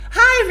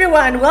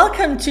everyone,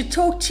 welcome to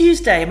Talk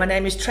Tuesday. My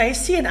name is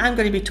Tracy and I'm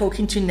going to be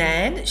talking to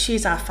Nan.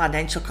 She's our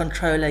financial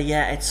controller here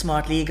at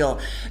Smart Legal.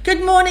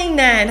 Good morning,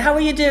 Nan. How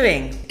are you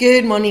doing?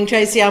 Good morning,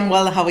 Tracy. I'm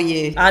well. How are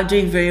you? I'm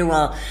doing very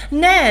well.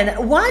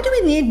 Nan, why do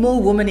we need more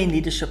women in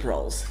leadership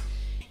roles?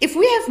 If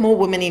we have more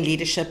women in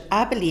leadership,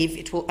 I believe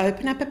it will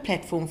open up a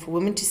platform for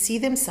women to see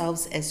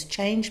themselves as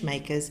change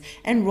makers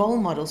and role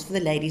models for the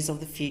ladies of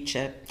the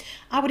future.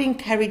 I would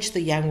encourage the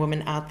young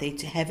women out there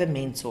to have a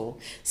mentor,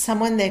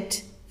 someone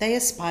that they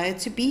aspire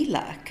to be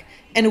like.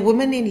 And a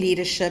woman in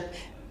leadership,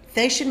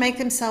 they should make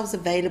themselves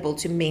available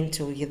to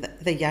mentor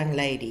the young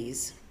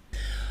ladies.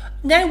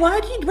 Now,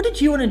 what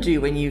did you want to do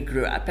when you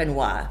grew up and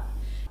why?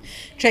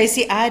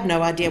 Tracy, I had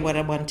no idea what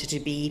I wanted to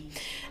be.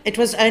 It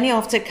was only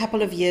after a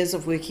couple of years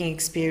of working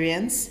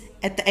experience,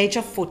 at the age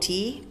of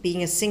 40,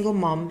 being a single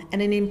mom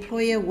and an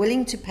employer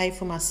willing to pay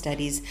for my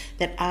studies,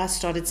 that I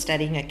started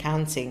studying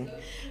accounting.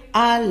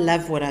 I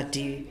love what I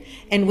do,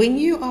 and when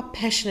you are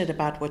passionate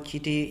about what you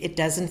do, it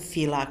doesn't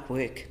feel like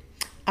work.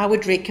 I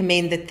would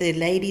recommend that the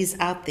ladies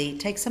out there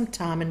take some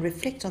time and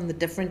reflect on the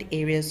different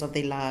areas of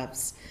their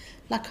lives,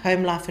 like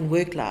home life and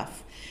work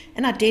life,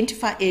 and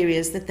identify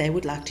areas that they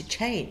would like to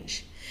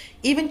change.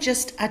 Even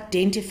just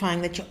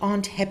identifying that you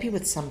aren't happy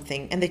with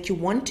something and that you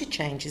want to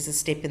change is a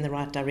step in the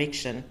right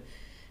direction.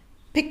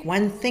 Pick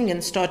one thing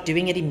and start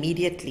doing it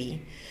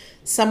immediately.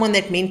 Someone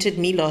that mentored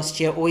me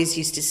last year always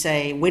used to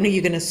say, when are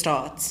you going to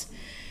start?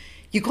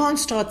 You can't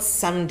start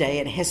someday,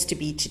 it has to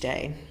be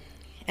today.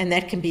 And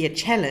that can be a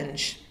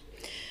challenge.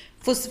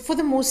 For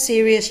the more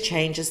serious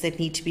changes that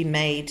need to be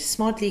made,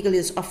 Smart Legal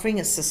is offering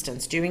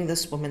assistance during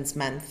this Women's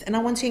Month. And I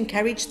want to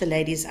encourage the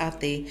ladies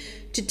out there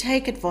to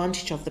take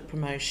advantage of the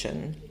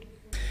promotion.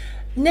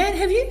 Nan,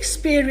 have you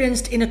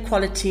experienced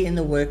inequality in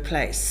the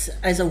workplace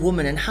as a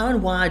woman, and how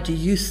and why do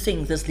you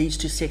think this leads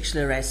to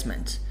sexual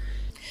harassment?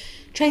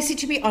 Tracy,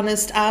 to be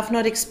honest, I've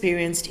not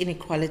experienced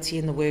inequality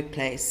in the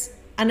workplace.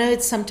 I know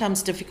it's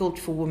sometimes difficult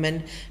for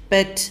women,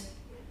 but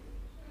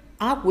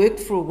I worked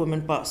for a woman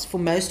boss for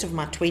most of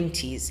my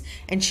 20s,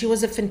 and she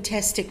was a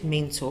fantastic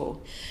mentor.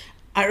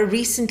 I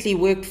recently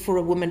worked for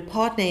a woman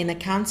partner in an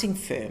accounting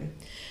firm.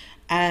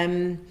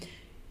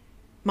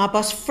 My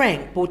boss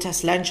Frank bought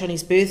us lunch on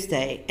his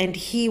birthday, and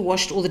he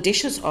washed all the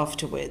dishes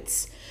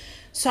afterwards.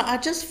 So I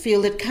just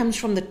feel it comes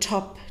from the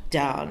top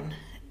down.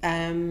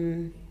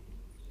 And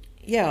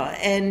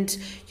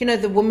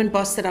the woman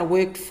boss that I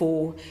worked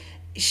for,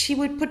 she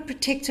would put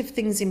protective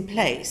things in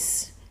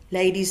place.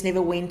 Ladies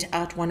never went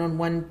out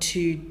one-on-one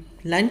to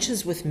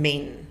lunches with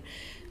men.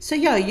 So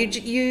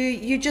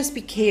you just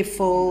be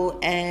careful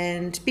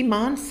and be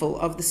mindful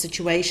of the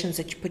situations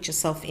that you put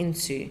yourself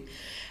into.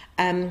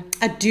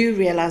 I do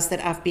realize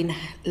that I've been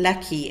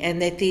lucky and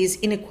that there's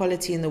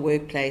inequality in the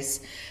workplace.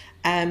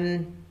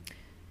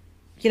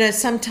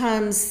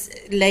 Sometimes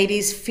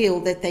ladies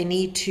feel that they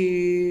need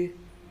to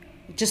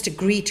just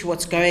agree to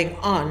what's going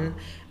on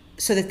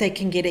so that they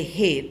can get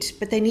ahead,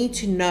 but they need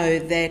to know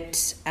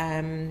that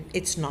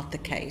it's not the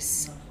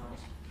case.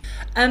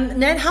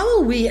 Nan, how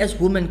will we as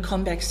women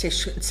combat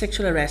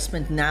sexual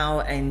harassment now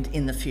and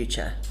in the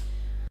future?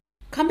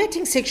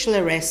 Combating sexual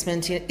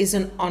harassment is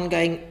an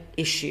ongoing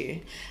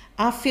issue.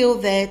 I feel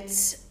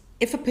that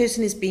if a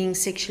person is being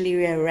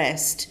sexually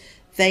harassed,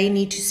 they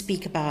need to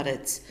speak about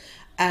it.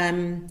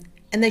 And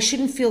they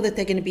shouldn't feel that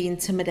they're going to be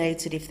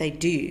intimidated if they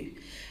do.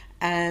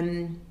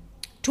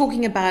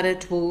 Talking about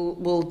it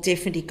will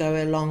definitely go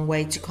a long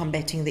way to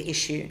combating the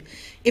issue.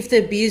 If the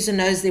abuser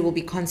knows there will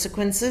be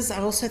consequences, I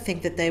also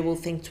think that they will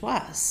think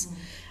twice.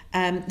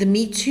 The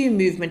Me Too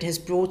movement has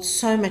brought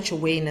so much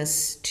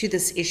awareness to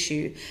this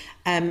issue,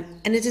 and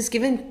it has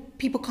given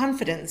people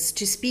confidence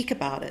to speak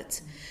about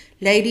it.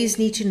 Ladies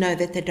need to know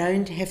that they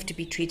don't have to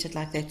be treated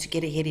like that to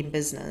get ahead in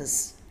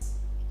business.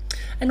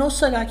 And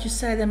also, like you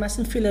say, they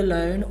mustn't feel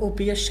alone or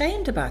be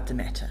ashamed about the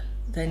matter.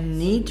 They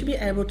need to be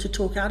able to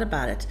talk out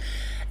about it.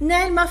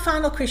 Nan, my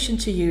final question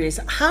to you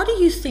is, how do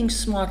you think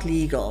Smart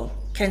Legal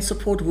can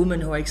support women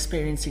who are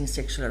experiencing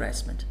sexual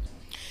harassment?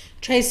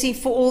 Tracy,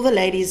 for all the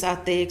ladies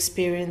out there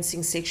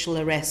experiencing sexual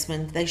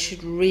harassment, they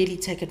should really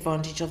take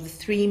advantage of the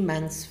 3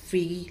 months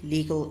free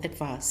legal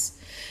advice.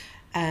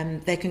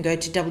 They can go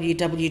to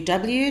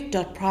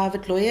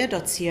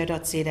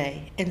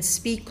www.privatelawyer.co.za and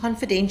speak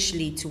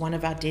confidentially to one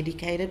of our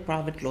dedicated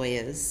private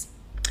lawyers.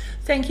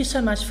 Thank you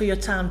so much for your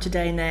time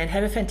today, Nan.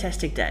 Have a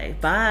fantastic day.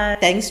 Bye.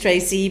 Thanks,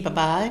 Tracy.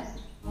 Bye-bye.